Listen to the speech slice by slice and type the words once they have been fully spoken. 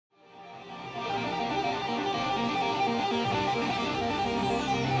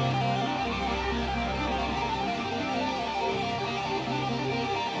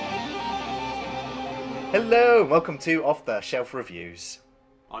Hello, welcome to Off the Shelf Reviews.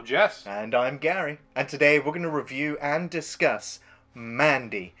 I'm Jess. And I'm Gary. And today we're going to review and discuss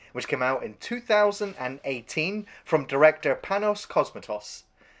Mandy, which came out in 2018 from director Panos Cosmatos.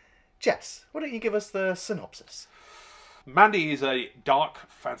 Jess, why don't you give us the synopsis? Mandy is a dark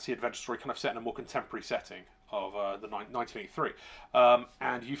fantasy adventure story kind of set in a more contemporary setting of 1983.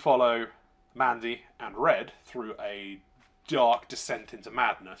 And you follow Mandy and Red through a dark descent into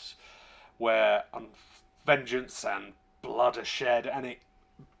madness where vengeance and blood are shed, and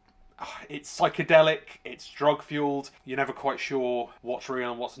it's psychedelic, it's drug-fueled. You're never quite sure what's real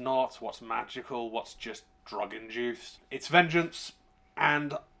and what's not, what's magical, what's just drug-induced. It's vengeance,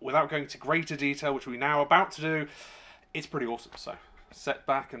 and without going into greater detail, which we're now about to do, it's pretty awesome. So sit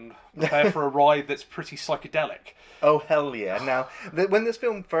back and prepare for a ride that's pretty psychedelic. Oh hell yeah! Now, when this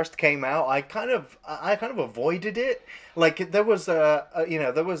film first came out, I kind of avoided it. Like there was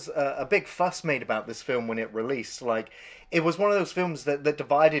a big fuss made about this film when it released. Like it was one of those films that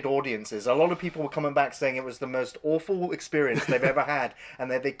divided audiences. A lot of people were coming back saying it was the most awful experience they've ever had, and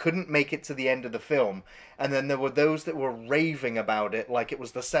that they couldn't make it to the end of the film. And then there were those that were raving about it like it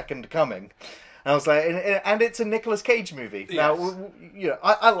was the second coming. And I was like, and it's a Nicolas Cage movie. Yes. Now, you know,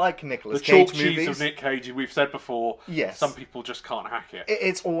 I like Nicolas Cage movies. The chalk cheese of Nick Cage, we've said before. Yes. Some people just can't hack it.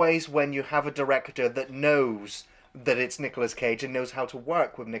 It's always when you have a director that knows that it's Nicolas Cage and knows how to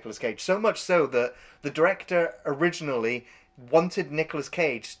work with Nicolas Cage. So much so that the director originally wanted Nicolas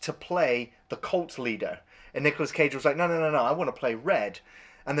Cage to play the cult leader. And Nicolas Cage was like, no, I want to play Red.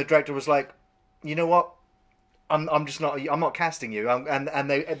 And the director was like, you know what? I'm not casting you. And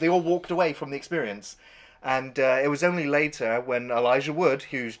they all walked away from the experience. And it was only later when Elijah Wood,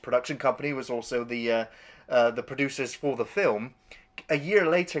 whose production company was also the producers for the film, a year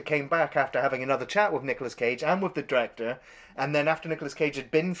later came back after having another chat with Nicolas Cage and with the director. And then after Nicolas Cage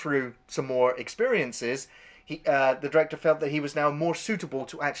had been through some more experiences, the director felt that he was now more suitable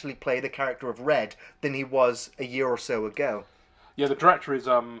to actually play the character of Red than he was a year or so ago. Yeah, the director is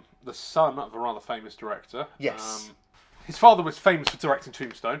the son of a rather famous director. Yes. His father was famous for directing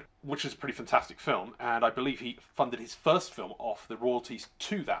Tombstone, which is a pretty fantastic film, and I believe he funded his first film off the royalties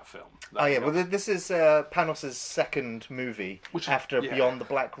to that film. Well, this is Panos' second movie, after Beyond the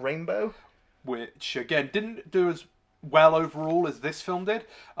Black Rainbow. Which, again, didn't do as well overall as this film did,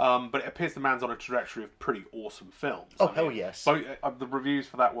 but it appears the man's on a trajectory of pretty awesome films. Hell yes. So the reviews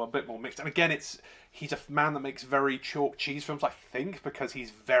for that were a bit more mixed. And again, he's a man that makes very chalk cheese films, I think, because he's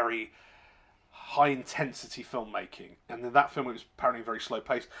very high-intensity filmmaking. And in that film, it was apparently very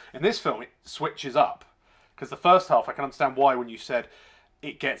slow-paced. In this film, it switches up. Because the first half, I can understand why when you said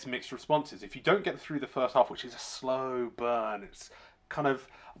it gets mixed responses. If you don't get through the first half, which is a slow burn, it's kind of...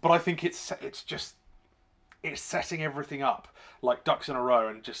 But I think it's setting everything up like ducks in a row,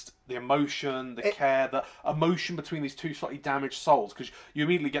 and just the emotion, the care, the emotion between these two slightly damaged souls. Because you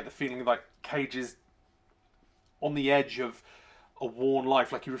immediately get the feeling like Cage is on the edge of a worn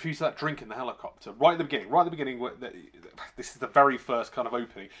life. Like he refused that drink in the helicopter right at the beginning. This is the very first kind of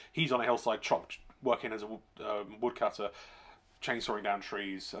opening. He's on a hillside truck working as a woodcutter, chainsawing down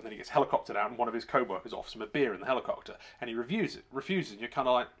trees, and then he gets helicoptered out, and one of his co-workers offers him a beer in the helicopter, and he refuses, and you're kind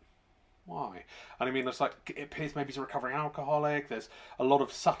of like, why? And I mean, it's like, it appears maybe he's a recovering alcoholic. There's a lot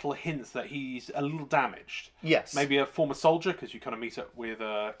of subtle hints that he's a little damaged. Yes. Maybe a former soldier, because you kind of meet up with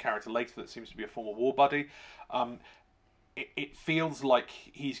a character later that seems to be a former war buddy. It feels like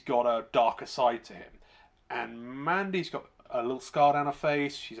he's got a darker side to him. And Mandy's got a little scar down her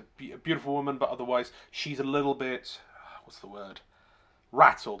face. She's a beautiful woman, but otherwise she's a little bit, what's the word?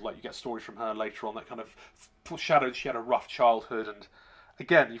 Rattled. Like you get stories from her later on that kind of foreshadowed she had a rough childhood, and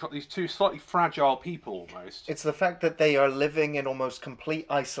again, you've got these two slightly fragile people almost. It's the fact that they are living in almost complete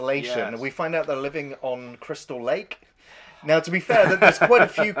isolation. Yes. And we find out they're living on Crystal Lake. Now, to be fair, there's quite a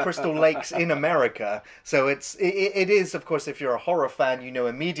few Crystal Lakes in America. So it is, of course, if you're a horror fan, you know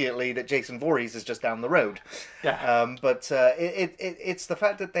immediately that Jason Voorhees is just down the road. Yeah. But it's the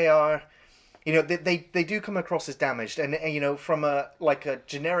fact that they are... You know, they do come across as damaged, and you know, from a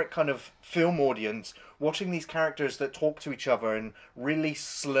generic kind of film audience, watching these characters that talk to each other in really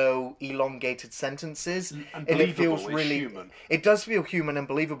slow, elongated sentences, and it feels really human. It does feel human and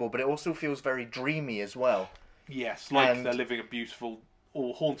believable, but it also feels very dreamy as well. Yes, like they're living a beautiful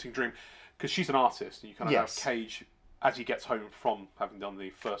or haunting dream, because she's an artist, and you kind of have Cage as he gets home from having done the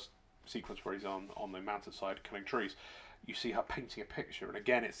first sequence where he's on the mountainside cutting trees. You see her painting a picture, and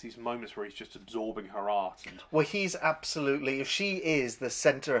again, it's these moments where he's just absorbing her art. And... Well, he's absolutely... She is the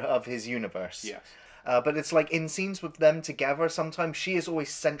centre of his universe. Yes. But it's like in scenes with them together, sometimes she is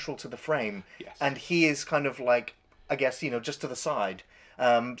always central to the frame. Yes. And he is kind of like, I guess, you know, just to the side.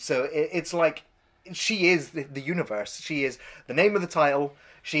 So it's like she is the universe. She is the name of the title.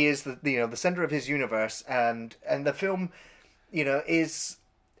 She is the center of his universe, and the film, is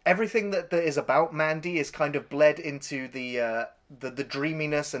everything that is about Mandy is kind of bled into the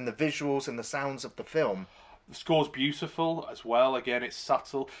dreaminess and the visuals and the sounds of the film. The score's beautiful as well. Again, it's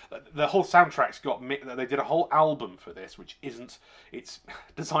subtle. The whole soundtrack's got... They did a whole album for this, which isn't... It's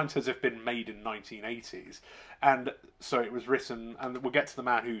designed as if been made in 1980s. And so it was written... And we'll get to the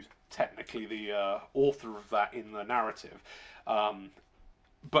man who's technically the author of that in the narrative.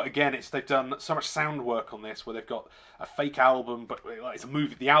 But again, they've done so much sound work on this, where they've got a fake album, but it's a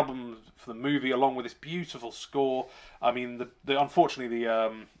movie. The album for the movie, along with this beautiful score. I mean, unfortunately,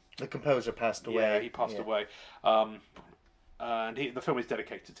 the composer passed away. Yeah, he passed away. And the film is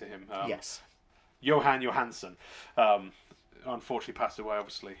dedicated to him. Yes. Johan Johansson, unfortunately passed away,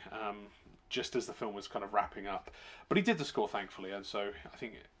 obviously, just as the film was kind of wrapping up. But he did the score, thankfully, and so I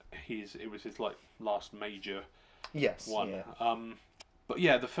think it was his last major one. Yeah. But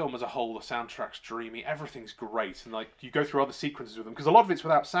yeah, the film as a whole, the soundtrack's dreamy, everything's great, and you go through other sequences with them, because a lot of it's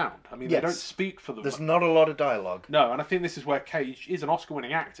without sound. I mean, they don't speak for them. There's not a lot of dialogue. No, and I think this is where Cage is an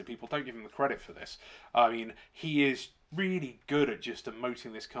Oscar-winning actor. People don't give him the credit for this. I mean, he is really good at just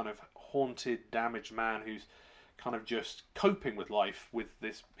emoting this kind of haunted, damaged man who's kind of just coping with life with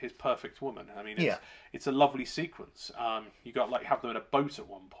his perfect woman. I mean, it's a lovely sequence. You got have them in a boat at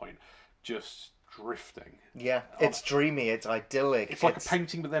one point, just drifting. Yeah, it's dreamy, it's idyllic. It's like a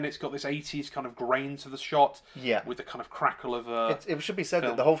painting, but then it's got this 80s kind of grain to the shot. Yeah. With the kind of crackle of it should be said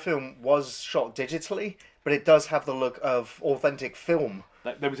that the whole film was shot digitally, but it does have the look of authentic film.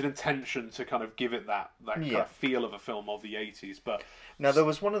 There was an intention to kind of give it that kind of feel of a film of the 80s, but... Now, there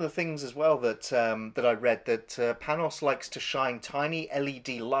was one of the things as well that I read, that Panos likes to shine tiny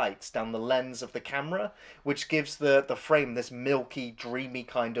LED lights down the lens of the camera, which gives the frame this milky, dreamy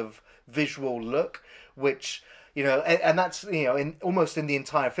kind of visual look, which, and that's, almost in the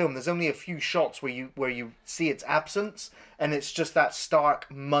entire film. There's only a few shots where you see its absence, and it's just that stark,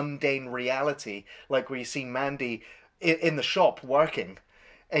 mundane reality, like where you see Mandy in the shop working.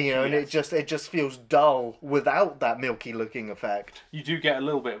 And, and it just feels dull without that milky looking effect. You do get a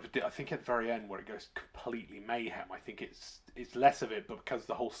little bit of I think at the very end where it goes completely mayhem. I think it's less of it, but because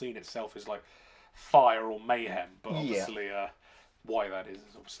the whole scene itself is like fire or mayhem. But obviously, why that is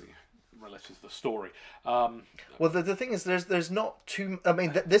obviously relative to the story. Well, the thing is, there's not too... I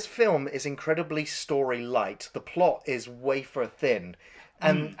mean, this film is incredibly story light. The plot is wafer thin.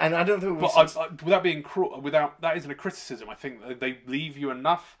 And I don't think... without being cruel, that isn't a criticism. I think they leave you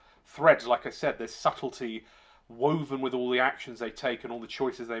enough threads. Like I said, there's subtlety woven with all the actions they take and all the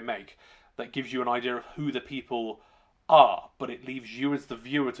choices they make that gives you an idea of who the people are, but it leaves you as the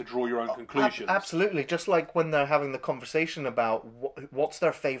viewer to draw your own conclusions. Absolutely. Just like when they're having the conversation about what's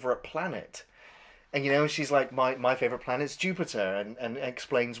their favourite planet. And, she's like, my favourite planet's Jupiter, and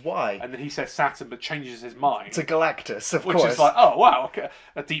explains why. And then he says Saturn, but changes his mind. To Galactus, of course. Which is like, oh, wow, okay.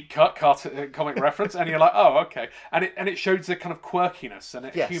 A deep cut comic reference. And you're like, oh, okay. And it shows the kind of quirkiness. And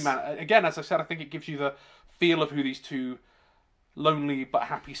again, as I said, I think it gives you the feel of who these two lonely but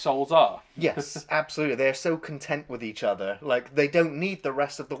happy souls are. Yes, absolutely. They're so content with each other. Like, they don't need the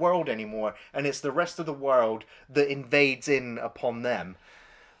rest of the world anymore. And it's the rest of the world that invades in upon them.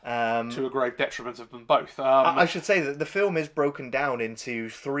 To a grave detriment of them both. I should say that the film is broken down into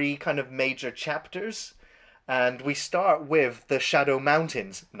 3 kind of major chapters, and we start with the Shadow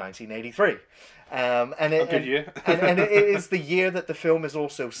Mountains, 1983. A good year. and it is the year that the film is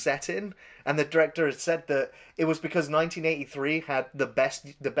also set in, and the director has said that it was because 1983 had the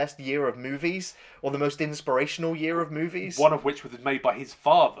best year of movies, or the most inspirational year of movies. One of which was made by his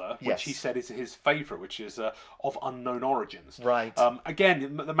father, which Yes. he said is his favourite, which is Of Unknown Origins. Right.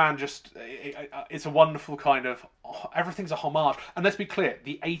 Again, the man it's a wonderful kind of... Everything's a homage. And let's be clear,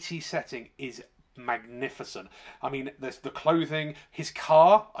 the 80s setting is magnificent. I mean, there's the clothing, his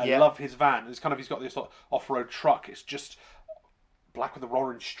car. I love his van. He's got this off-road truck. It's just black with an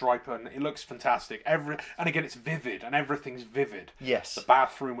orange stripe, and it looks fantastic. And again, it's vivid, and everything's vivid. Yes. The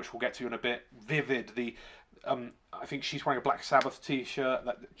bathroom, which we'll get to in a bit, vivid. I think she's wearing a Black Sabbath t-shirt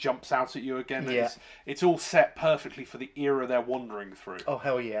that jumps out at you again. Yeah. It's all set perfectly for the era they're wandering through. Oh,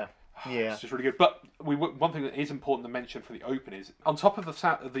 hell yeah. Yeah. It's just really good. But one thing that is important to mention for the open is, on top of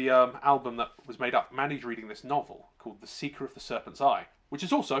the album that was made up, Mandy's reading this novel called The Seeker of the Serpent's Eye, which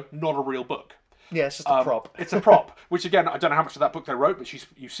is also not a real book. Yeah, it's just a prop. It's a prop, which again, I don't know how much of that book they wrote, but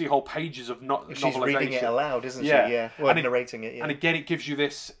you see whole pages of novelization. She's reading it aloud, isn't she? Yeah. Well, narrating it, yeah. And again, it gives you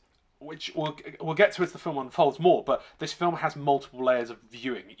this, which we'll get to as the film unfolds more, but this film has multiple layers of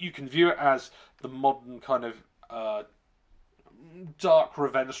viewing. You can view it as the modern kind of dark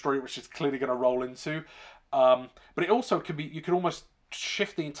revenge story, which is clearly going to roll into. But it also can be, you can almost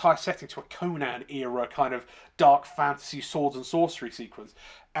shift the entire setting to a Conan era kind of dark fantasy swords and sorcery sequence,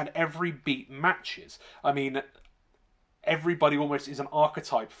 and every beat matches. I mean, everybody almost is an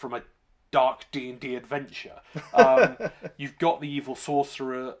archetype from a dark D&D adventure. You've got the evil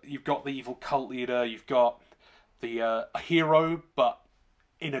sorcerer, you've got the evil cult leader, you've got the a hero, but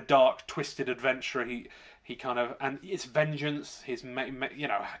in a dark, twisted adventure. He kind of, and it's vengeance, it's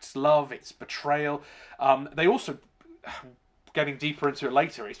love, it's betrayal. They also, getting deeper into it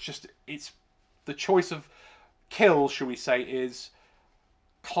later, it's the choice of kills, shall we say, is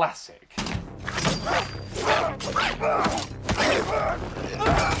classic.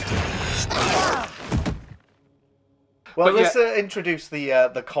 Well, let's introduce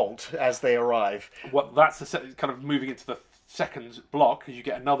the cult as they arrive. Well, that's the kind of moving into the second block, because you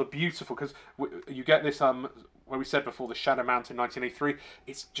get another beautiful, because you get this where we said before, the Shadow Mountain 1983,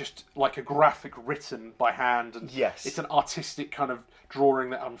 it's just like a graphic written by hand, and yes, it's an artistic kind of drawing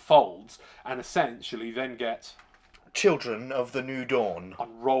that unfolds, and essentially then get Children of the New Dawn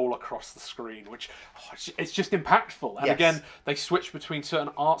unroll across the screen, which it's just impactful. And again, they switch between certain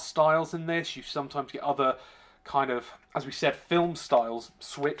art styles in this. You sometimes get other kind of, as we said, film styles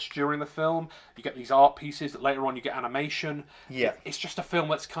switch during the film. You get these art pieces, later on you get animation. Yeah. It's just a film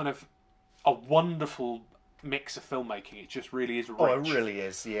that's kind of a wonderful mix of filmmaking. It just really is rich. Oh, it really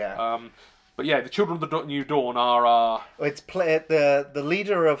is, yeah. But yeah, the Children of the New Dawn are... the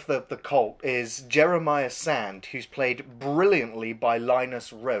leader of the cult is Jeremiah Sand, who's played brilliantly by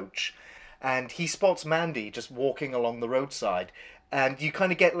Linus Roache. And he spots Mandy just walking along the roadside. And you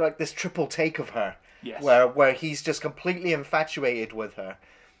kind of get like this triple take of her. Yes. Where he's just completely infatuated with her.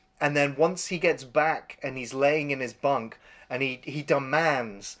 And then once he gets back and he's laying in his bunk, and he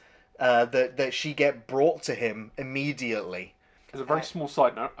demands that she get brought to him immediately. As a very small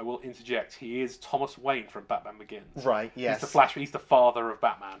side note, I will interject. He is Thomas Wayne from Batman Begins. Right, yes. He's the father of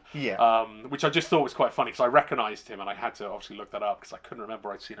Batman. Yeah. Which I just thought was quite funny, because I recognised him, and I had to obviously look that up, because I couldn't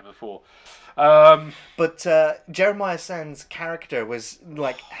remember I'd seen him before. But Jeremiah Sand's character was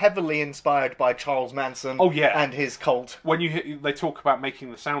like heavily inspired by Charles Manson. Oh, yeah. And his cult. When they talk about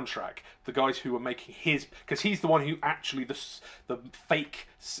making the soundtrack, the guys who were making his... Because he's the one who actually... The fake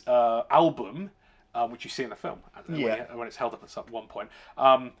album... which you see in the film, when it's held up at one point,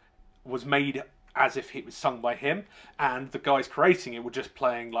 was made as if it was sung by him, and the guys creating it were just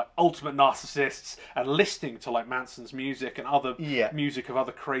playing like ultimate narcissists and listening to like Manson's music and other music of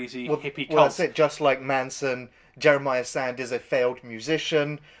other crazy hippie cults. Well, that's it. Just like Manson, Jeremiah Sand is a failed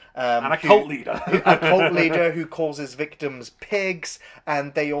musician. And a cult leader. A cult leader who calls his victims pigs,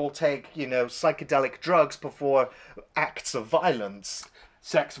 and they all take, psychedelic drugs before acts of violence.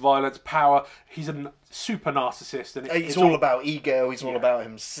 Sex, violence, power. He's a super narcissist, and he's all about ego. He's all about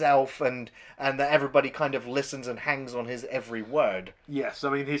himself, and that everybody kind of listens and hangs on his every word. Yes, I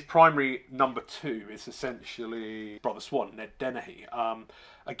mean his primary number two is essentially Brother Swan, Ned Dennehy.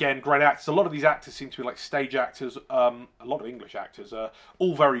 Again, great actors. A lot of these actors seem to be like stage actors. A lot of English actors are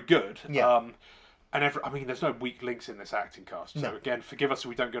all very good. Yeah. And there's no weak links in this acting cast. So again, forgive us if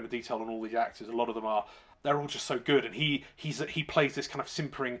we don't go into detail on all these actors. A lot of them they're all just so good, and he plays this kind of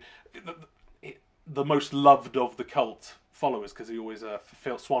simpering, the most loved of the cult followers, because he always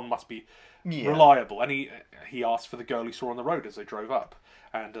Swan must be reliable, and he asked for the girl he saw on the road as they drove up,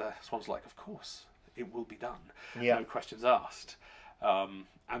 and Swan's like, of course, it will be done, no questions asked.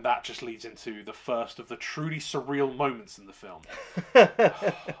 And that just leads into the first of the truly surreal moments in the film.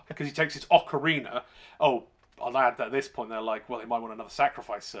 Because he takes his ocarina. Oh, I'll add that at this point they're like, well, he might want another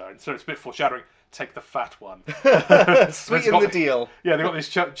sacrifice, sir. And so it's a bit foreshadowing. Take the fat one. Sweeten the deal. Yeah, they got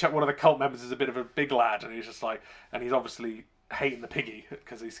this one of the cult members is a bit of a big lad, and he's just like, and he's obviously hating the piggy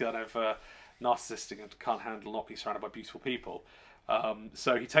because he's kind of narcissistic and can't handle not being surrounded by beautiful people.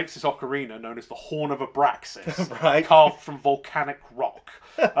 So he takes this ocarina known as the Horn of Abraxas, right, carved from volcanic rock.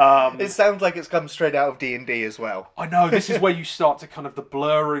 It sounds like it's come straight out of D&D as well. I know, this is where you start to kind of the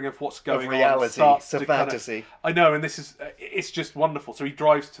blurring of what's going on. Reality to fantasy. I know, and it's just wonderful. So he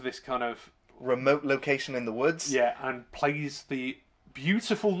drives to this kind of remote location in the woods. Yeah, and plays the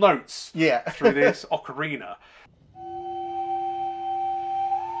beautiful notes through this ocarina.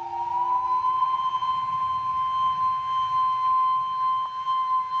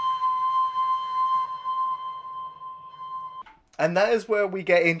 And that is where we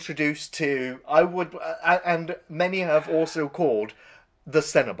get introduced to, and many have also called, the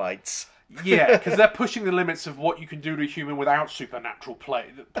Cenobites. Yeah, because they're pushing the limits of what you can do to a human without supernatural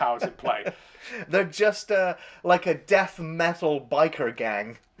powers in play. They're just like a death metal biker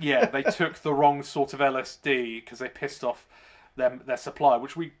gang. Yeah, they took the wrong sort of LSD because they pissed off their supply,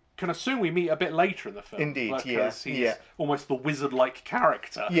 which we can assume we meet a bit later in the film. Indeed, because he's yeah. almost the wizard-like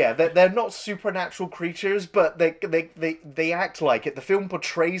character. Yeah, they're not supernatural creatures, but they act like it. The film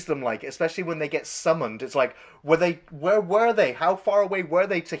portrays them like it, especially when they get summoned. It's like, where were they? How far away were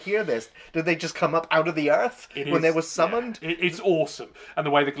they to hear this? Did they just come up out of the earth when they were summoned? Yeah. It's awesome. And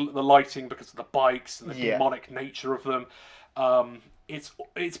the way the lighting, because of the bikes and the demonic nature of them,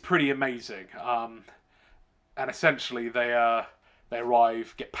 it's pretty amazing. And essentially they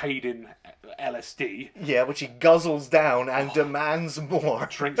arrive, get paid in LSD. Yeah, which he guzzles down and demands more.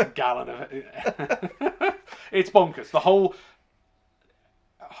 Drinks a gallon of it. It's bonkers. The whole...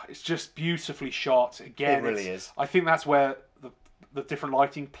 It's just beautifully shot. Again, it really is. I think that's where the different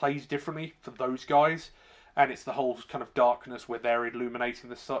lighting plays differently for those guys. And it's the whole kind of darkness where they're illuminating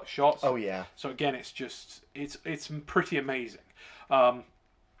the shots. Oh, yeah. So again, it's just... It's pretty amazing. And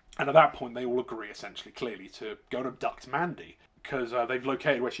at that point, they all agree, essentially, clearly, to go and abduct Mandy. Because they've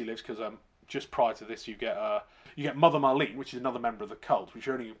located where she lives. Because just prior to this, you get Mother Marlene, which is another member of the cult, which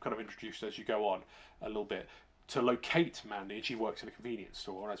you're only kind of introduced as you go on a little bit, to locate Mandy. And she works in a convenience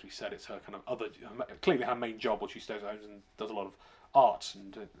store. And as we said, it's her kind of clearly her main job, where she stays at home and does a lot of art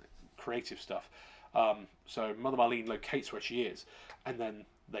and creative stuff. So Mother Marlene locates where she is, and then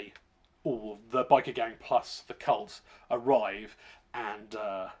all the biker gang plus the cult arrive, and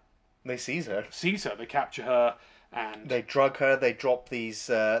they seize her. They capture her. And they drug her. They drop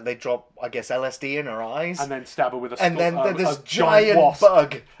I guess, LSD in her eyes, and then stab her with and then this a giant wasp.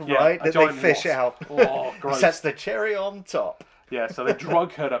 bug, right? Yeah, that they fish wasp. out. Oh, gross. Sets the cherry on top. Yeah, so they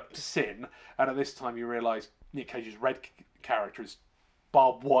drug her to sin, and at this time you realise Nick Cage's red character is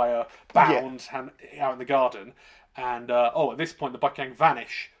barbed wire bound and out in the garden, and at this point the buck gang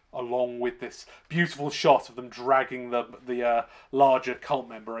vanish, along with this beautiful shot of them dragging the larger cult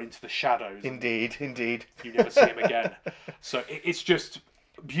member into the shadows. Indeed. You never see him again. So it's just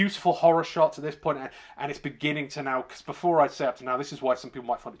beautiful horror shots at this point, and it's beginning to now, because before I'd say up to now, this is why some people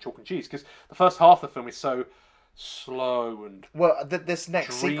might find it chalk and cheese, because the first half of the film is so slow and this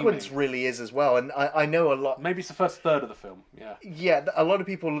next dreamy. sequence really is as well, and I know a lot. Maybe it's the first third of the film. Yeah, a lot of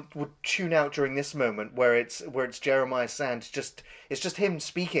people would tune out during this moment where it's Jeremiah Sands. It's just him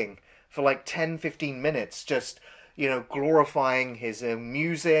speaking for like 10-15 minutes, just glorifying his own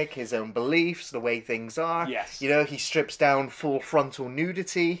music, his own beliefs, the way things are. Yes. He strips down full frontal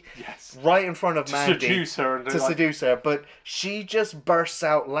nudity. Yes. Right in front of Mandy. Seduce her. But she just bursts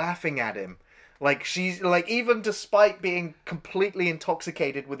out laughing at him. Like, she's, like, even despite being completely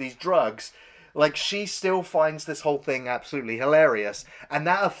intoxicated with these drugs, like, she still finds this whole thing absolutely hilarious. And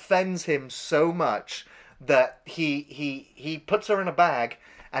that offends him so much that he puts her in a bag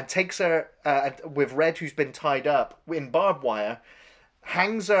and takes her, with Red, who's been tied up in barbed wire,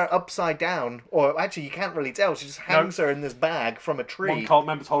 hangs her upside down, or actually you can't really tell, she just hangs her in this bag from a tree. One cult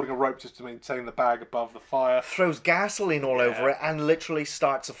member's holding a rope just to maintain the bag above the fire. Throws gasoline all over it and literally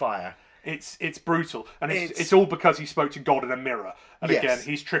starts a fire. It's brutal, and it's all because he spoke to God in a mirror. And Yes. again,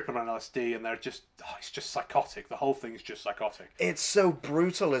 he's tripping on LSD, and it's just psychotic. The whole thing's just psychotic. It's so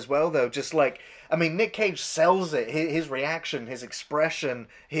brutal as well, though. Just like, I mean, Nick Cage sells it. His reaction, his expression,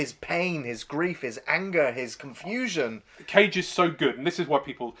 his pain, his grief, his anger, his confusion. Cage is so good, and this is why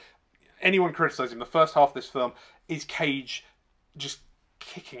anyone criticizes him. The first half of this film is Cage just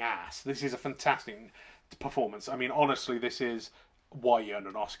kicking ass. This is a fantastic performance. I mean, honestly, this is why he earned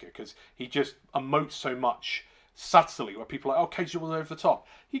an Oscar, because he just emotes so much subtly, where people are like, oh, Cage was over the top.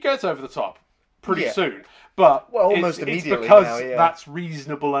 He goes over the top pretty soon, but almost it's immediately because now, that's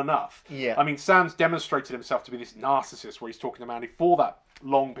reasonable enough. Yeah. I mean, Sam's demonstrated himself to be this narcissist where he's talking to Mandy for that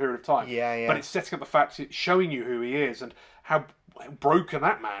long period of time. Yeah. But it's setting up the facts, it's showing you who he is and how broken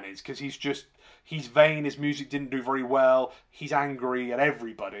that man is, because he's vain, his music didn't do very well, he's angry at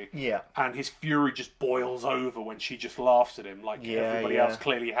everybody. Yeah. And his fury just boils over when she just laughs at him, like everybody else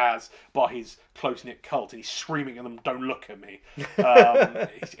clearly has by his close-knit cult, and he's screaming at them, don't look at me.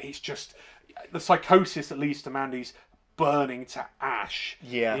 He's just... The psychosis that leads to Mandy's burning to ash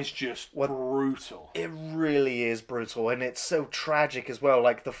is just brutal. It really is brutal, and it's so tragic as well.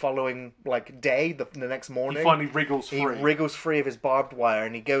 Like, the following day, the next morning, he finally wriggles free. He wriggles free of his barbed wire,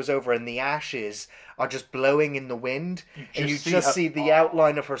 and he goes over, and the ashes are just blowing in the wind, and you just see the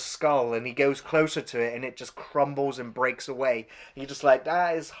outline of her skull, and he goes closer to it, and it just crumbles and breaks away. And you're just like,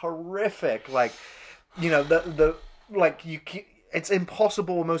 that is horrific. Like, it's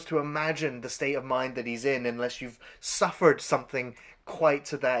impossible almost to imagine the state of mind that he's in unless you've suffered something quite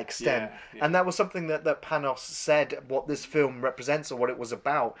to that extent. Yeah. And that was something that Panos said what this film represents or what it was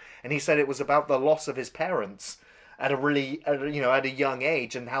about. And he said it was about the loss of his parents. at a really, at a young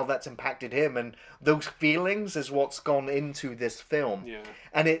age, and how that's impacted him, and those feelings is what's gone into this film. Yeah.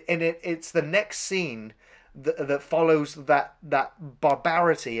 And it's the next scene that follows that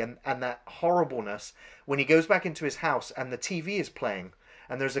barbarity and that horribleness when he goes back into his house and the TV is playing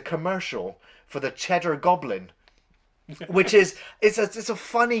and there's a commercial for the Cheddar Goblin, which is it's a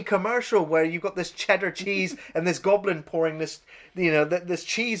funny commercial where you've got this cheddar cheese and this goblin pouring this this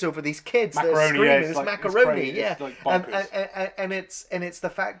cheese over these kids that are screaming, this macaroni, and it's the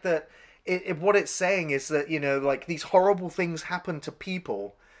fact that what it's saying is that like these horrible things happen to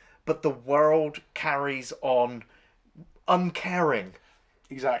people, but the world carries on uncaring.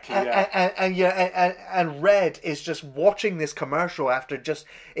 Exactly, yeah. And Red is just watching this commercial after just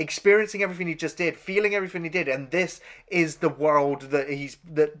experiencing everything he just did, feeling everything he did, and this is the world that this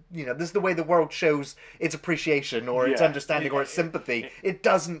is the way the world shows its appreciation or its understanding or its sympathy. It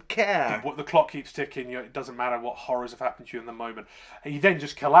doesn't care. The clock keeps ticking. It doesn't matter what horrors have happened to you in the moment. And he then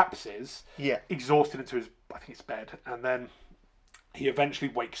just collapses, exhausted, into his, I think it's bed, and then he eventually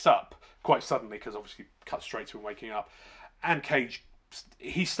wakes up quite suddenly because obviously cut straight to him waking up, and Cage,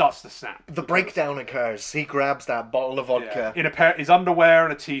 he starts to snap. The breakdown occurs. He grabs that bottle of vodka. In his underwear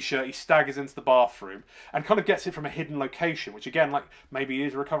and a t-shirt, he staggers into the bathroom and kind of gets it from a hidden location, which again, like maybe he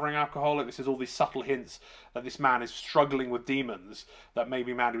is a recovering alcoholic. This is all these subtle hints that this man is struggling with demons that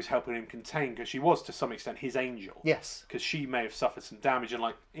maybe Mandy was helping him contain, because she was to some extent his angel. Yes. Because she may have suffered some damage, and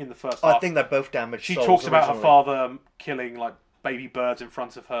like in the first I half, think they're both damaged. She talks about her father killing like baby birds in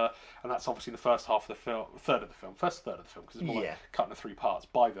front of her, and that's obviously in the first half of the film, first third of the film, because it's more like cut into 3 parts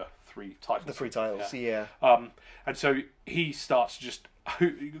by the 3 titles. The 3 titles, yeah. And so he starts to just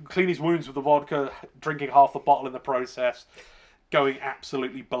clean his wounds with the vodka, drinking half the bottle in the process, going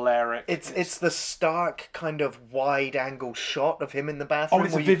absolutely balearic. It's the stark kind of wide angle shot of him in the bathroom. Oh,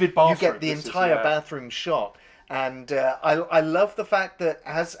 it's a vivid bathroom. You get the entire bathroom shot. And I love the fact that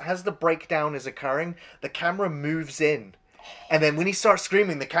as the breakdown is occurring, the camera moves in. And then when he starts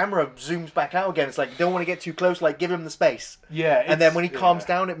screaming, the camera zooms back out again. It's like, don't want to get too close, like, give him the space. Yeah. And then when he calms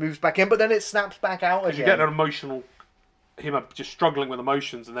down, it moves back in, but then it snaps back out again. You get an emotional, him just struggling with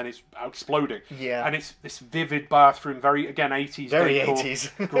emotions, and then it's exploding. Yeah. And it's this vivid bathroom, very, again, 80s. Very decor,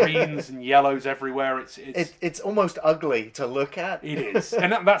 80s. Greens and yellows everywhere. It's almost ugly to look at. It is.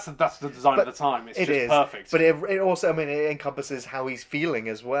 And that's the design at the time. It's just perfect. But it also, I mean, it encompasses how he's feeling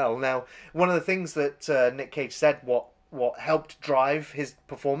as well. Now, one of the things that Nick Cage said, what helped drive his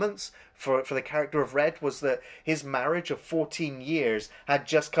performance for the character of Red, was that his marriage of 14 years had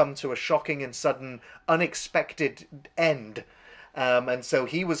just come to a shocking and sudden, unexpected end. And so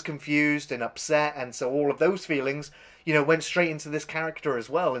he was confused and upset, and so all of those feelings, went straight into this character as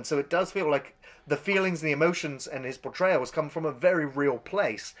well. And so it does feel like the feelings and the emotions and his portrayals come from a very real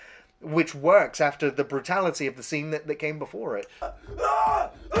place, which works after the brutality of the scene that came before it.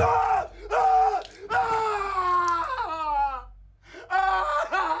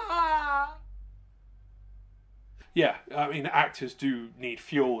 Yeah, I mean, actors do need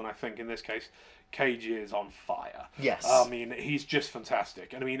fuel, and I think in this case, Cage is on fire. Yes. I mean, he's just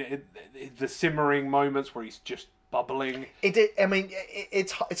fantastic. And I mean, the simmering moments where he's just bubbling.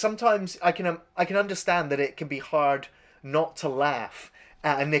 It's sometimes I can understand that it can be hard not to laugh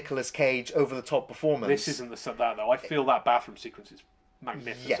at a Nicolas Cage over-the-top performance. This isn't that, though. I feel that bathroom sequence is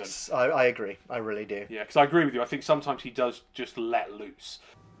magnificent. Yes, I agree. I really do. Yeah, because I agree with you. I think sometimes he does just let loose.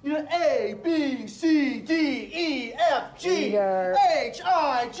 A, B, C, D, E, F, G, H,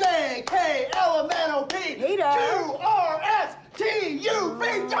 I, J, K, L, M, N, O, P, Q, R, S, T, U, V,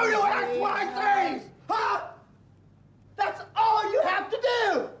 W, X, Y, Z. Huh? That's all you have to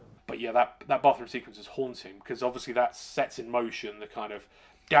do. But yeah, that bathroom sequence is haunting, because obviously that sets in motion the kind of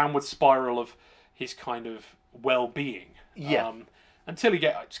downward spiral of his kind of well-being. Yeah. Until he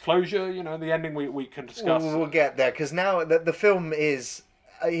gets closure, the ending we can discuss. We'll get there, because now the film is,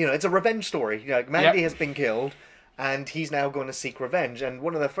 it's a revenge story. Mandy has been killed, and he's now going to seek revenge. And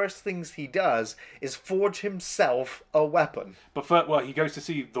one of the first things he does is forge himself a weapon. But he goes to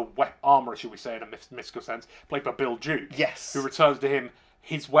see the armourer, should we say, in a mystical sense, played by Bill Duke. Yes. Who returns to him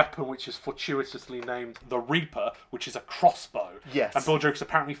his weapon, which is fortuitously named the Reaper, which is a crossbow. Yes. And Bill Duke's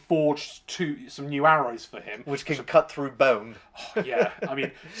apparently forged some new arrows for him. Which can cut through bone. Oh, yeah, I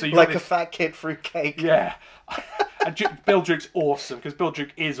mean... so you like a fat kid through cake. Yeah. And Bill Duke's awesome, because Bill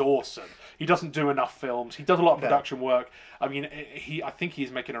Duke is awesome. He doesn't do enough films. He does a lot of production work. I mean, I think he's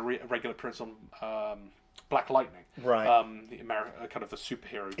making a regular appearance on Black Lightning, Right. The kind of the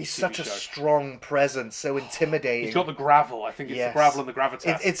superhero. He's TV such a show. strong presence, so intimidating. He's got the gravel. I think it's the gravel and the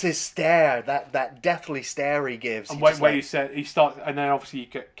gravitas. It's his stare, that deathly stare he gives. And where you said he starts, and then obviously you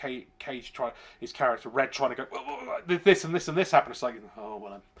get Cage his character Red trying to go, this and this and this happened. It's like, oh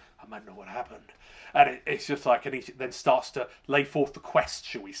well, I might know what happened. And it's just like, and he then starts to lay forth the quest,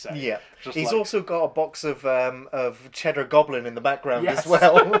 shall we say? Yeah. Just He's like, also got a box of cheddar goblin in the background Yes. as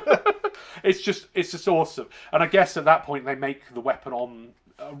well. it's just awesome. And I guess at that point they make the weapon on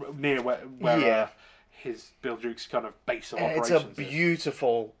near where his Beetlejuice kind of base of operations. It's a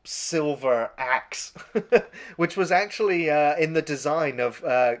beautiful silver axe, which was actually in the design of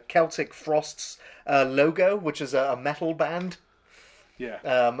Celtic Frost's logo, which is a metal band. Yeah.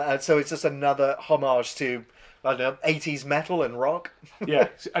 And so it's just another homage to, I don't know, 80s metal and rock. Yeah,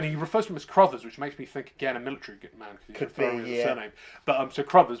 and he refers to him as Crothers, which makes me think again a military man because Could he's referring be, to yeah. the surname. But so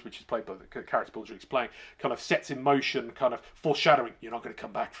Crothers, which is played by the character Beetlejuice playing, kind of sets in motion, kind of foreshadowing. You're not going to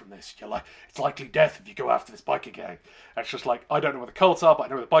come back from this. You're like, it's likely death if you go after this biker gang. And it's just like, I don't know where the cults are, but I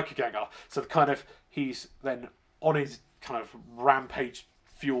know where the biker gang are. So he's then on his kind of rampage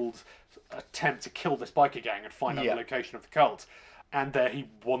fueled attempt to kill this biker gang and find out the location of the cult. And there he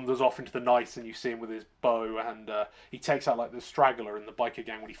wanders off into the night, and you see him with his bow, and he takes out like the straggler in the biker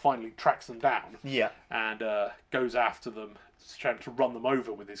gang when he finally tracks them down. Yeah. And goes after them, trying to run them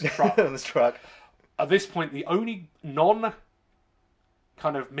over with his truck. This truck. At this point, the only non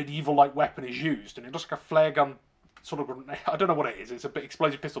kind of medieval-like weapon is used, and it looks like a flare gun sort of. I don't know what it is. It's a big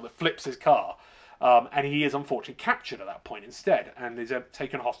explosive pistol that flips his car, and he is unfortunately captured at that point instead, and is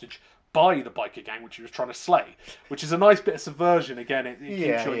taken hostage by the biker gang, which he was trying to slay, which is a nice bit of subversion. Again, it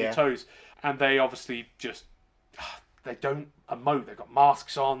keeps you on your toes. And they obviously just, they don't emote. They've got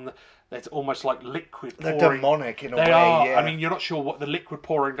masks on. It's almost like liquid pouring. They're demonic in a way, They are. yeah. I mean, you're not sure what the liquid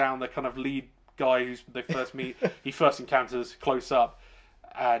pouring down the kind of lead guy who they first meet, he first encounters close up.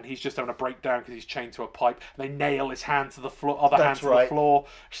 And he's just having a breakdown because he's chained to a pipe. And they nail his hand to the floor, hand to the floor.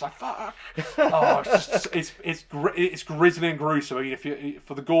 She's like, "Fuck!" Oh, it's grisly and gruesome. I mean, if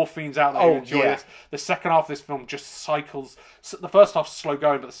for the gore fiends out there who enjoy this, the second half of this film just cycles. The first half's slow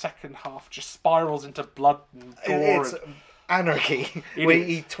going, but the second half just spirals into blood and gore. It's anarchy. Where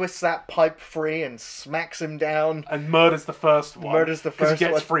he twists that pipe free and smacks him down. And murders the first one. Because he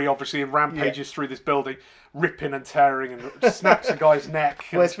gets free, obviously, and rampages through this building, ripping and tearing, and snaps a guy's neck.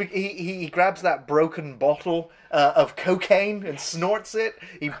 Well, he grabs that broken bottle of cocaine and snorts it.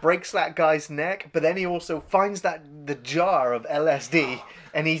 He breaks that guy's neck, but then he also finds the jar of LSD,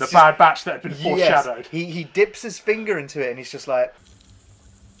 and he's the bad batch that had been foreshadowed. Yes, he dips his finger into it, and he's just like.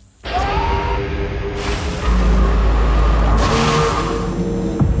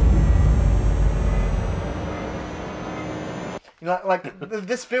 Like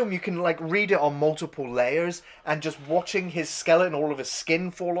this film, you can like read it on multiple layers, and just watching his skeleton, all of his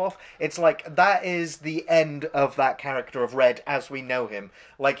skin fall off. It's like that is the end of that character of Red as we know him.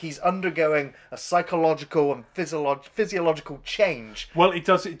 Like he's undergoing a psychological and physiological change. Well, it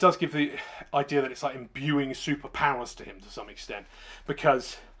does give the idea that it's like imbuing superpowers to him to some extent,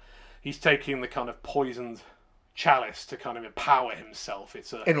 because he's taking the kind of poisoned chalice to kind of empower himself.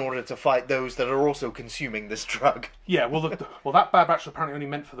 In order to fight those that are also consuming this drug. Yeah, well, that bad batch was apparently only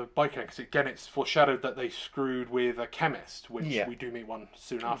meant for the biker, because again, it's foreshadowed that they screwed with a chemist, which we do meet one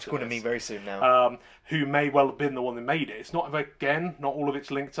soon after. It's going to meet very soon now. Who may well have been the one that made it. It's not, again, not all of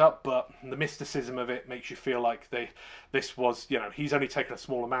it's linked up, but the mysticism of it makes you feel like this was, he's only taken a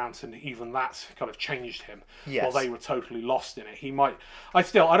small amount, and even that's kind of changed him. Yes. While they were totally lost in it.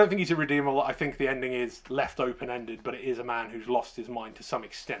 I don't think he's irredeemable. I think the ending is left open-ended, but it is a man who's lost his mind to some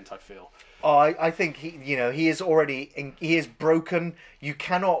extent, I feel. Oh, I think he is broken. You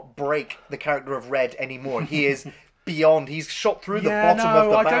cannot break the character of Red anymore. He is beyond. He's shot through the bottom of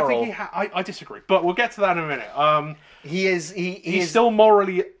the barrel. Don't think I disagree, but we'll get to that in a minute. He's He's still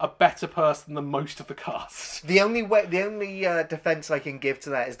morally a better person than most of the cast. The only defense I can give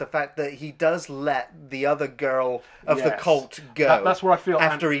to that is the fact that he does let the other girl of the cult go. That's where I feel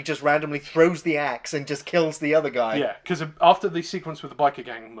after he just randomly throws the axe and just kills the other guy. Yeah, because after the sequence with the biker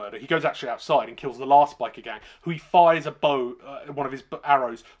gang murder, he goes actually outside and kills the last biker gang, who he fires a bow, one of his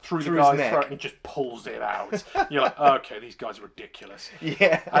arrows, through the guy's throat and just pulls it out. You're like, okay, these guys are ridiculous.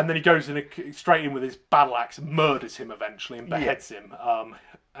 Yeah. And then he goes straight in with his battle axe and murders him eventually and beheads him.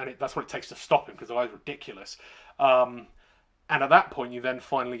 And that's what it takes to stop him, because the guy's ridiculous. And at that point, you then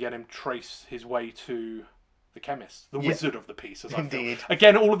finally get him trace his way to the chemist, the wizard of the piece, as I Indeed. feel.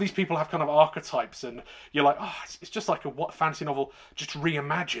 Again, all of these people have kind of archetypes, and you're like, oh, it's just like a fantasy novel just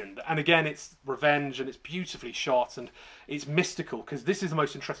reimagined. And again, it's revenge, and it's beautifully shot, and it's mystical, because this is the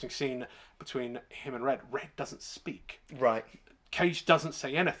most interesting scene between him and Red. Red doesn't speak. Right. Cage doesn't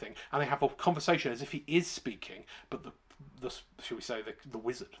say anything, and they have a conversation as if he is speaking, but the shall we say, the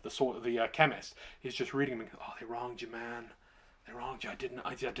wizard, the chemist, is just reading him and oh, they wronged you, man. They wronged you. I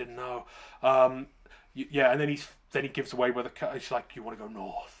didn't know. Yeah, and then he gives away where it's like, you want to go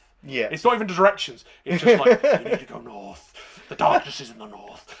north. Yeah. It's not even directions. It's just like, you need to go north. The darkness is in the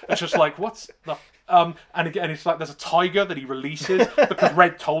north. It's just like, what's the... and again, it's like there's a tiger that he releases because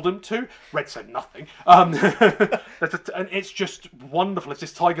Red told him to. Red said nothing. And it's just wonderful. It's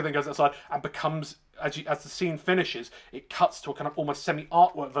this tiger that goes outside and becomes... As the scene finishes, it cuts to a kind of almost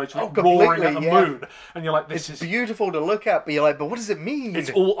semi-artwork version of it roaring at the moon. And you're like, this is... beautiful to look at, but you're like, but what does it mean? It's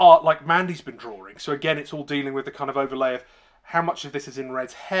all art like Mandy's been drawing. So again, it's all dealing with the kind of overlay of how much of this is in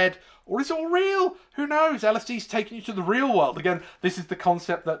Red's head, or is it all real? Who knows? LSD's taking you to the real world. Again, this is the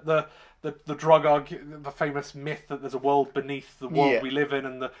concept that the drug the famous myth that there's a world beneath the world we live in,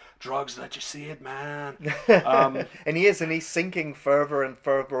 and the drugs let you see it, man. And he's sinking further and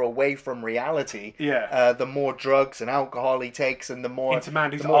further away from reality. Yeah. The more drugs and alcohol he takes, and the more into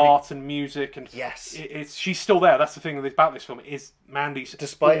Mandy's art and music, and yes, she's still there. That's the thing about this film, is Mandy's,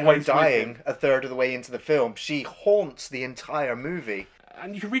 despite her dying a third of the way into the film, she haunts the entire movie.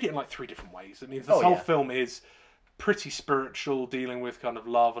 And you can read it in like 3 different ways. I mean, this whole film is pretty spiritual, dealing with kind of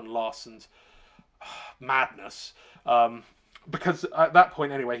love and loss and madness. Because at that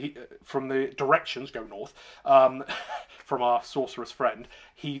point, anyway, from the directions, go north, from our sorceress friend,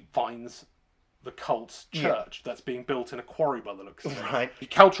 he finds the cult's church that's being built in a quarry by the looks of it. Right. He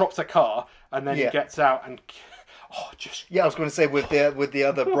caltrops a car, and then he gets out and... I was going to say, with the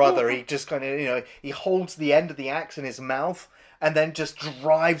other brother, he just kind of, he holds the end of the axe in his mouth, and then just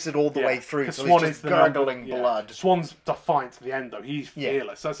drives it all the way through. So Swan he's just gurgling blood. Swan's defiant to the end, though. He's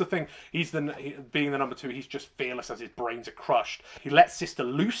fearless. That's the thing. Being the number 2, he's just fearless as his brains are crushed. He lets Sister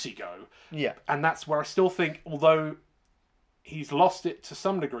Lucy go. Yeah. And that's where I still think, although he's lost it to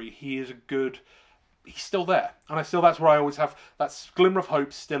some degree, he's still there. And that's where I always have that glimmer of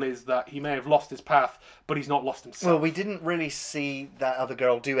hope still, is that he may have lost his path, but he's not lost himself. Well, we didn't really see that other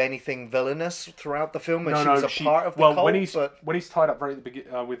girl do anything villainous throughout the film, and she was a part of the cult. When he's tied up right at the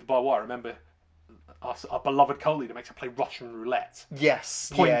beginning with the barbed wire, remember our beloved cult leader makes her play Russian roulette.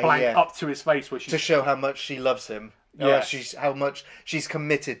 Yes. Point blank up to his face, to show how much she loves him. Yeah, how much she's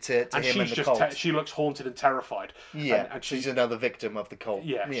committed to him and the cult. She looks haunted and terrified. Yeah, and she's another victim of the cult.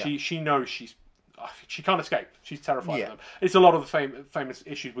 Yeah. She knows she can't escape. She's terrified of them. It's a lot of the famous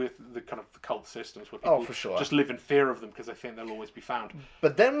issues with the kind of the cult systems, where people for sure. just live in fear of them because they think they'll always be found.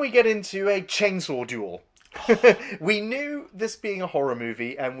 But then we get into a chainsaw duel. We knew this being a horror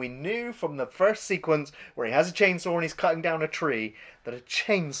movie, and we knew from the first sequence where he has a chainsaw and he's cutting down a tree that a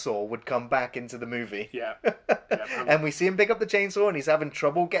chainsaw would come back into the movie. Yeah. And we see him pick up the chainsaw and he's having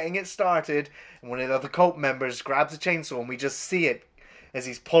trouble getting it started, and one of the other cult members grabs a chainsaw, and we just see it as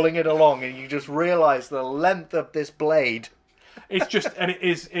he's pulling it along, and you just realise the length of this blade. It's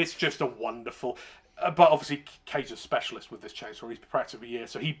just a wonderful... but obviously, Cage is a specialist with this chainsaw. He's practiced for years,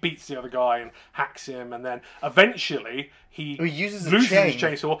 so he beats the other guy and hacks him, and then eventually he loses his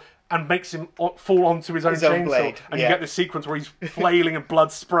chainsaw and makes him fall onto his own chainsaw. Blade. And you get this sequence where he's flailing and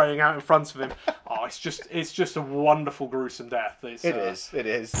blood spraying out in front of him. Oh, it's just a wonderful, gruesome death. It is.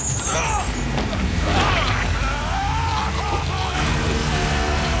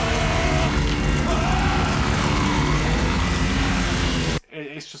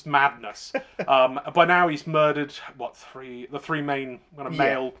 It's just madness. By now he's murdered the 3 main kind of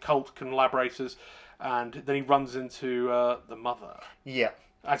male cult collaborators, and then he runs into the mother. Yeah.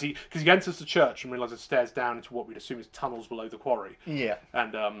 Because he enters the church and realises stairs down into what we'd assume is tunnels below the quarry. Yeah.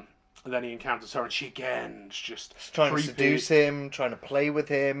 And then he encounters her, and she again is just trying creepy. to seduce him, trying to play with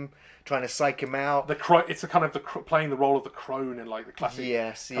him, trying to psych him out. It's a kind of playing the role of the crone in like the classic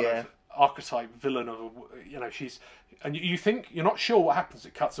kind of archetype villain of she's. And you think, you're not sure what happens,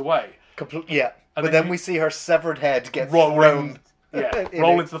 it cuts away. But then we see her severed head get thrown.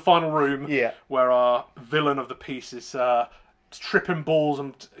 Roll into the final room where our villain of the piece is tripping balls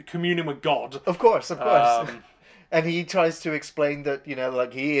and communing with God. Of course. And he tries to explain that,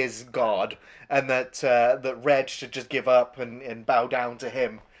 he is God, and that Red should just give up and bow down to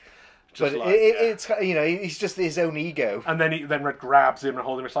him. But it's he's just his own ego. And then Red grabs him and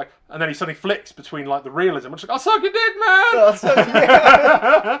holds him. It's like, and then he suddenly flicks between like the realism. It's like, I'll suck your dick, man. Is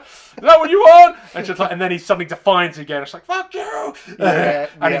that what you want? And, just like, and then he's suddenly defiant again. It's like, fuck you.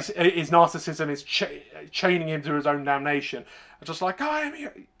 And his narcissism is chaining him to his own damnation. It's just like,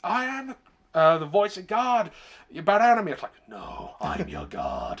 I am the voice of God. You're bad enemy. It's like, no, I'm your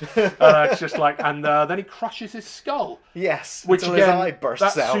God. It's just like, and then he crushes his skull. Yes, which until again, his eye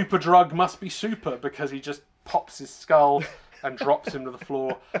bursts that out. super drug must be super because he just pops his skull and drops him to the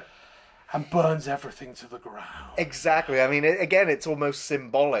floor and burns everything to the ground. Exactly. I mean, again, it's almost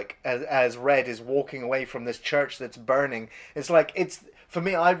symbolic as Red is walking away from this church that's burning. It's like, for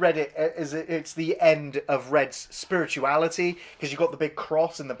me, I read it as it's the end of Red's spirituality, because you've got the big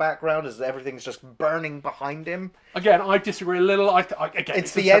cross in the background as everything's just burning behind him. Again, I disagree a little. Again,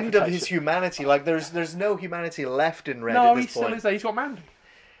 it's the end of his humanity. Like, there's no humanity left in Red at this point. No, he still is there. He's got Mandy.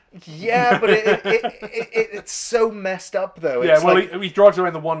 Yeah, but it's so messed up, though. Yeah, it's well, like, he drives away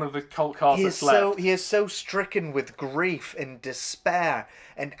in the one of the cult cars that's left. He is so stricken with grief and despair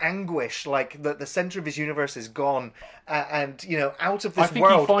and anguish, like the center of his universe is gone, and out of this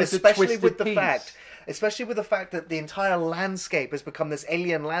world, especially with the fact that the entire landscape has become this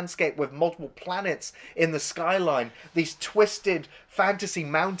alien landscape with multiple planets in the skyline, these twisted fantasy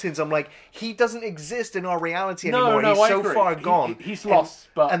mountains. I'm like, he doesn't exist in our reality anymore. He's so far gone. He's lost,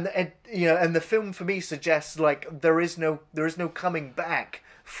 and the film for me suggests like there is no coming back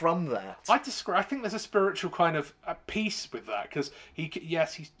from that. I disagree. I think there's a spiritual kind of peace with that, because he's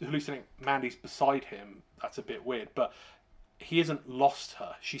hallucinating Mandy's beside him. That's a bit weird, but he hasn't lost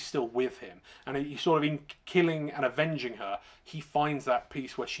her. She's still with him. And he sort of, in killing and avenging her, he finds that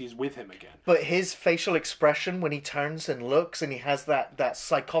peace where she's with him again. But his facial expression when he turns and looks and he has that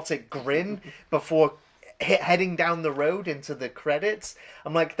psychotic grin before heading down the road into the credits,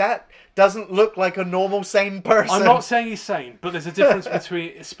 I'm like, that doesn't look like a normal sane person. I'm not saying he's sane, but there's a difference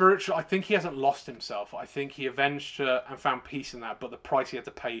between spiritual. I think he hasn't lost himself. I think he avenged her and found peace in that, but the price he had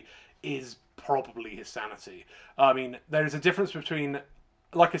to pay is probably his sanity. I mean, there is a difference between,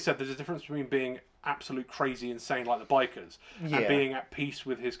 like I said, there's a difference between being absolute crazy insane like the bikers and being at peace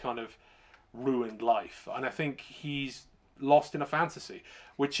with his kind of ruined life. And I think he's lost in a fantasy,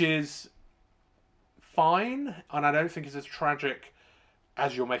 which is fine, and I don't think it's as tragic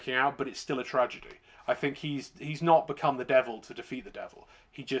as you're making out, but it's still a tragedy. I think he's not become the devil to defeat the devil.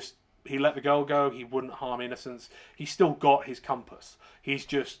 He let the girl go. He wouldn't harm innocents. He's still got his compass. He's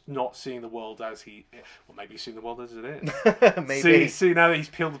just not seeing the world as maybe he's seeing the world as it is. Maybe. See, now that he's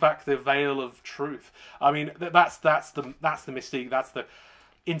peeled back the veil of truth. I mean, that's the mystique. That's the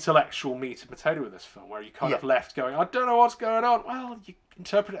intellectual meat and potato of this film, where you kind of left going, I don't know what's going on. Well, you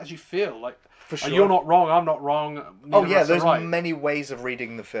interpret it as you feel. Like, for sure. You're not wrong. I'm not wrong. There's many ways of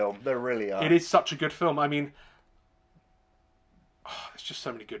reading the film. There really are. It is such a good film. I mean, there's just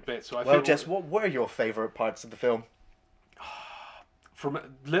so many good bits. So Jess, what were your favourite parts of the film? From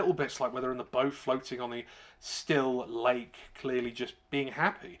little bits like where they're in the boat floating on the still lake, clearly just being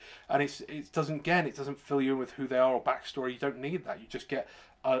happy, and it doesn't fill you in with who they are or backstory. You don't need that. You just get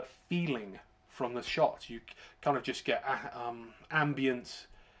a feeling from the shot. You kind of just get ambient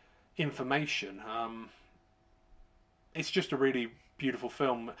information. It's just a really beautiful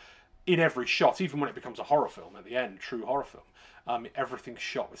film in every shot, even when it becomes a horror film at the end, true horror film. Everything's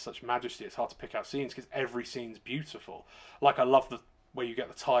shot with such majesty. It's hard to pick out scenes because every scene's beautiful. Like, I love where you get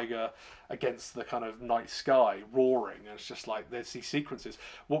the tiger against the kind of night sky roaring, and it's just like, there's these sequences.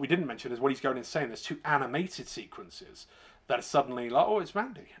 What we didn't mention is when he's going insane, there's two animated sequences that are suddenly like, oh, it's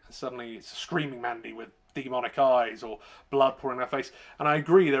Mandy, and suddenly it's a screaming Mandy with demonic eyes or blood pouring in her face. And I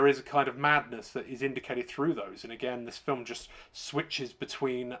agree, there is a kind of madness that is indicated through those. And again, this film just switches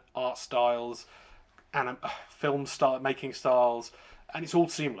between art styles and film style, making styles, and it's all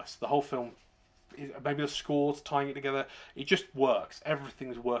seamless. The whole film, maybe the scores tying it together, it just works.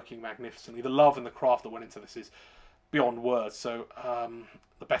 Everything's working magnificently. The love and the craft that went into this is beyond words. So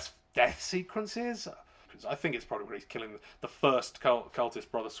the best death sequences, I think it's probably when he's killing the first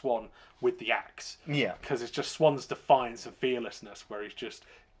cultist, Brother Swan, with the axe. Yeah. Because it's just Swan's defiance and fearlessness, where he's just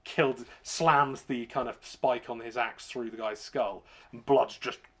slams the kind of spike on his axe through the guy's skull, and blood's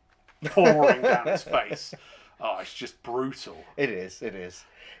just pouring down his face. Oh, it's just brutal. It is.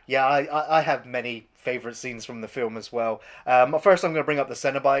 Yeah, I have many favourite scenes from the film as well. First, I'm going to bring up the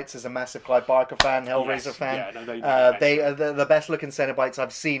Cenobites. As a massive Clive Barker fan, Hellraiser fan. Yeah, they are the best looking Cenobites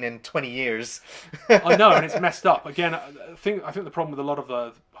I've seen in 20 years. I know, and it's messed up. Again, I think the problem with a lot of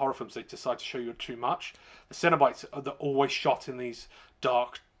the horror films, they decide to show you too much. The Cenobites are always shot in these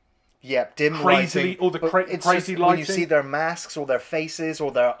dark Yep, dim crazily, lighting. all the It's crazy just lighting. when you see their masks or their faces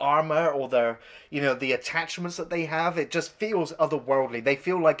or their armor or their, the attachments that they have, it just feels otherworldly. They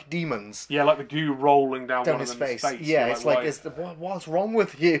feel like demons Yeah, like the goo rolling down one his of them's face. Yeah, You're it's like, what's wrong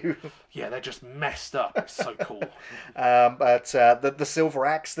with you? Yeah, they're just messed up. It's so cool. But the silver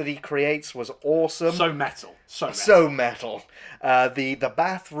axe that he creates was awesome. So metal. So metal. The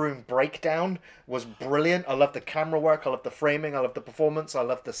bathroom breakdown was brilliant. I love the camera work. I love the framing. I love the performance. I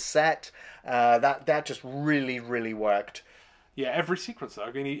love the set. That just really, really worked. Yeah, every sequence though.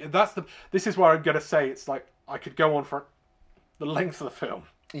 I mean, this is where I'm gonna say it's like I could go on for the length of the film.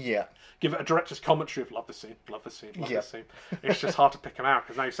 Yeah. Give it a director's commentary of love this scene, love this scene, love Yeah. this scene. It's just hard to pick them out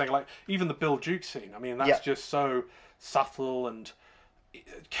because now you're saying like even the Bill Duke scene. I mean, that's just so subtle and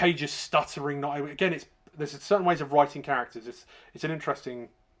Cage's stuttering. There's certain ways of writing characters. It's an interesting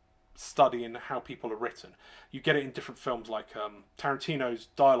study in how people are written. You get it in different films, like Tarantino's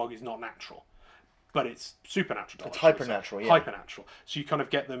dialogue is not natural, but it's supernatural dialogue. It's hypernatural, yeah. Hypernatural. So you kind of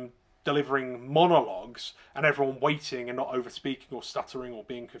get them delivering monologues and everyone waiting and not over speaking or stuttering or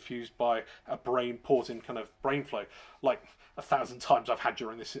being confused by a brain pausing kind of brain flow, like 1,000 times I've had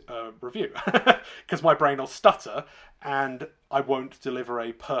during this review, because my brain will stutter and I won't deliver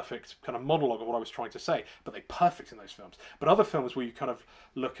a perfect kind of monologue of what I was trying to say, but they're perfect in those films. But other films where you kind of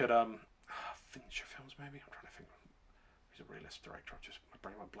look at Fincher films, maybe I'm trying to think who's a realist director. My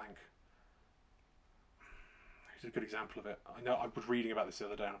brain went blank. He's a good example of it. I know I was reading about this the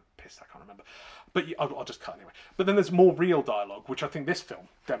other day and I'm pissed I can't remember. But I'll just cut anyway. But then there's more real dialogue, which I think this film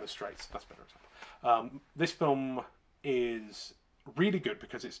demonstrates. That's a better example. This film is really good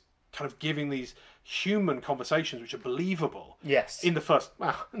because it's kind of giving these human conversations which are believable. Yes. In the first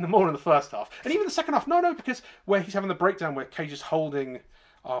half, and even the second half. No, because where he's having the breakdown where Cage is holding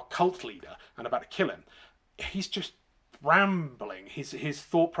our cult leader and about to kill him, he's just rambling. His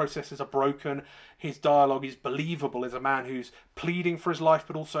thought processes are broken. His dialogue is believable as a man who's pleading for his life,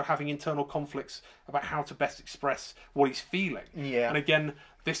 but also having internal conflicts about how to best express what he's feeling. Yeah. And again,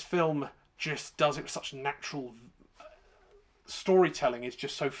 this film just does it with such natural storytelling. Is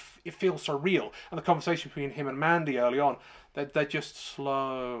just it feels so real. And the conversation between him and Mandy early on, they're just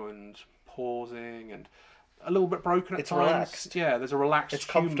slow and pausing and a little bit broken at times. Relaxed. Yeah, there's a relaxed.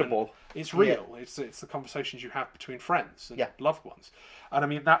 It's human, comfortable. It's real. Yeah. It's the conversations you have between friends and loved ones. And I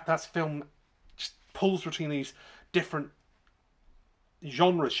mean that film just pulls between these different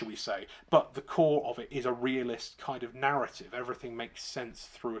genres, shall we say, but the core of it is a realist kind of narrative. Everything makes sense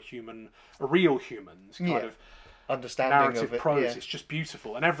through a real human's kind of understanding narrative of it. prose. Yeah. It's just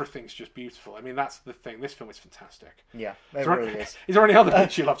beautiful, and everyth's just beautiful. I mean, that's the thing. This film is fantastic. Yeah, it really is. Is there any other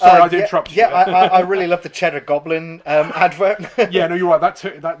bits you love? Sorry, I did interrupt you. Yeah, I really love the Cheddar Goblin advert. Yeah, no, you're right.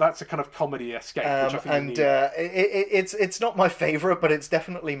 That's a kind of comedy escape, which I think and it's not my favorite, but it's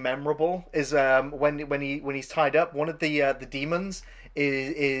definitely memorable. Is when he's tied up, one of the demons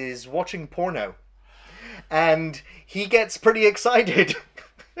is watching porno, and he gets pretty excited.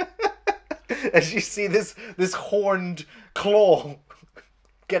 As you see this horned claw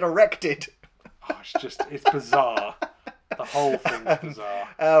get erected. Oh, it's bizarre. The whole thing's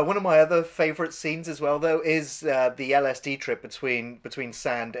bizarre. One of my other favourite scenes as well, though, is the LSD trip between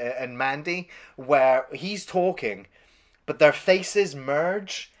Sand and Mandy, where he's talking, but their faces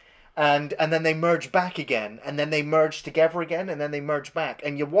merge. And then they merge back again, and then they merge together again, and then they merge back.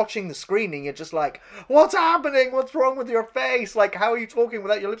 And you're watching the screen, and you're just like, what's happening? What's wrong with your face? Like, how are you talking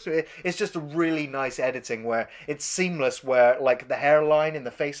without your lips? It's just a really nice editing where it's seamless, where, like, the hairline and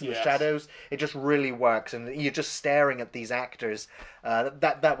the face and the shadows, it just really works. And you're just staring at these actors.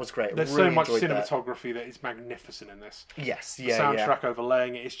 That was great. There's really so much enjoyed cinematography that is magnificent in this. Yes, the soundtrack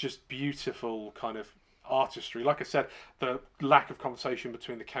overlaying it. It's just beautiful kind of artistry. Like I said, the lack of conversation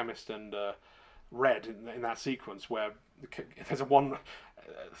between the chemist and Red in that sequence, where there's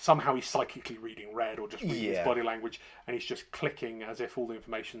somehow he's psychically reading Red or just reading his body language, and he's just clicking as if all the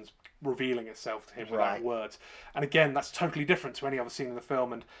information's revealing itself to him without words. And again, that's totally different to any other scene in the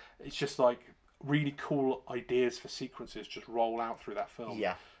film, and it's just like really cool ideas for sequences just roll out through that film.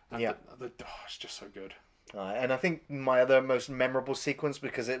 Yeah, and it's just so good. And I think my other most memorable sequence,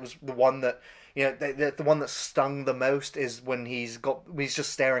 because it was the one that, the one that stung the most, is when he's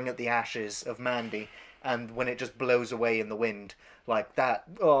just staring at the ashes of Mandy, and when it just blows away in the wind, like that.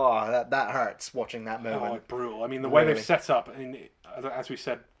 Oh, that hurts watching that moment. Oh, brutal. I mean, the way they've set up, and as we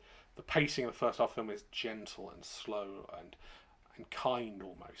said, the pacing of the first half film is gentle and slow and kind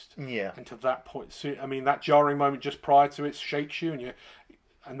almost. Yeah. And to that point, so, I mean, that jarring moment just prior to it shakes you,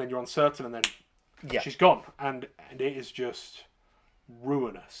 and then you're uncertain, and then she's gone, and it is just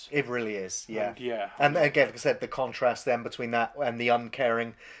ruinous. It really is, yeah. And, yeah. And again, like I said, the contrast then between that and the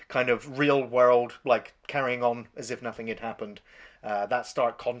uncaring kind of real world, like carrying on as if nothing had happened. That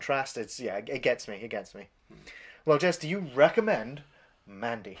stark contrast, it gets me. It gets me. Well, Jess, do you recommend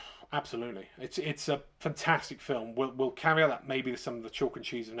Mandy? Absolutely, it's a fantastic film. We'll caveat that maybe some of the chalk and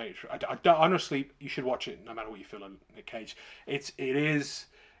cheese of nature. I don't, honestly, you should watch it no matter what you feel on Nick Cage. It's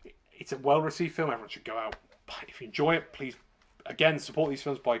a well received film. Everyone should go out. If you enjoy it, please again support these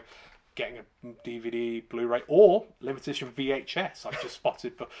films by getting a DVD, Blu-ray, or limited edition VHS. I've just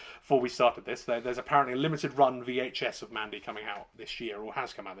spotted before we started this. There's apparently a limited run VHS of Mandy coming out this year, or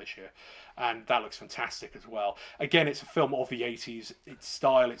has come out this year, and that looks fantastic as well. Again, it's a film of the 80s. Its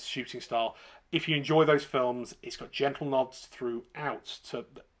style, its shooting style. If you enjoy those films, it's got gentle nods throughout to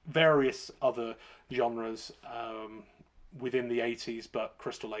various other genres within the 80s, but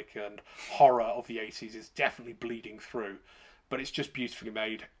Crystal Lake and horror of the 80s is definitely bleeding through. But it's just beautifully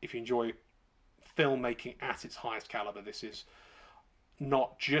made. If you enjoy filmmaking at its highest caliber, this is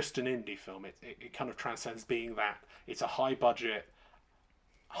not just an indie film. It kind of transcends being that. It's a high budget,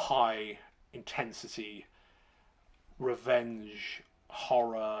 high intensity, revenge,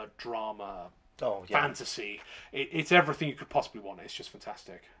 horror, drama, fantasy. It's everything you could possibly want. It's just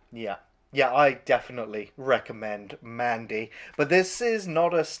fantastic. Yeah. Yeah, I definitely recommend Mandy, but this is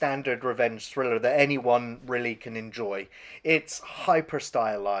not a standard revenge thriller that anyone really can enjoy. It's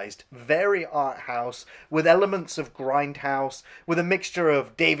hyper-stylized, very art house, with elements of grindhouse, with a mixture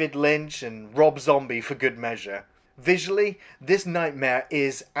of David Lynch and Rob Zombie for good measure. Visually, this nightmare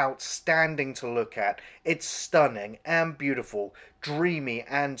is outstanding to look at. It's stunning and beautiful, dreamy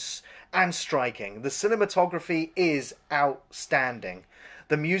and striking. The cinematography is outstanding.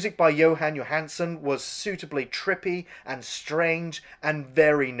 The music by Johan Johansson was suitably trippy and strange and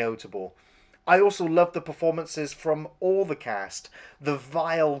very notable. I also loved the performances from all the cast. The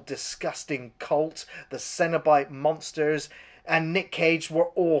vile, disgusting cult, the Cenobite monsters, and Nick Cage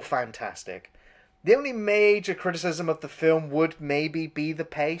were all fantastic. The only major criticism of the film would maybe be the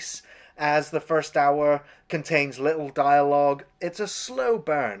pace, as the first hour contains little dialogue. It's a slow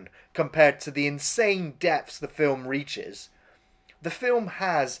burn compared to the insane depths the film reaches. The film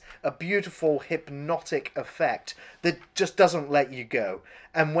has a beautiful hypnotic effect that just doesn't let you go.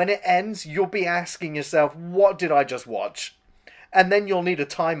 And when it ends, you'll be asking yourself, what did I just watch? And then you'll need a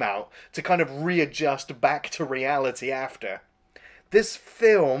timeout to kind of readjust back to reality after. This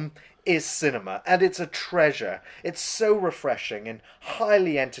film is cinema, and it's a treasure. It's so refreshing and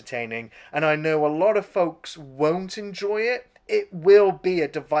highly entertaining, and I know a lot of folks won't enjoy it. It will be a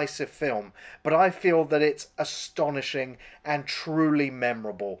divisive film, but I feel that it's astonishing and truly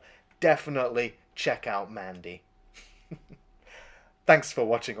memorable. Definitely check out Mandy. Thanks for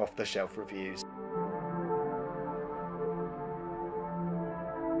watching Off the Shelf Reviews.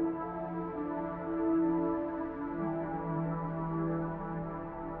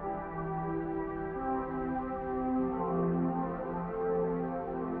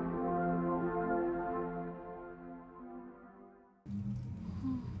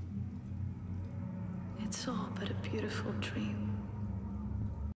 It's all but a beautiful dream.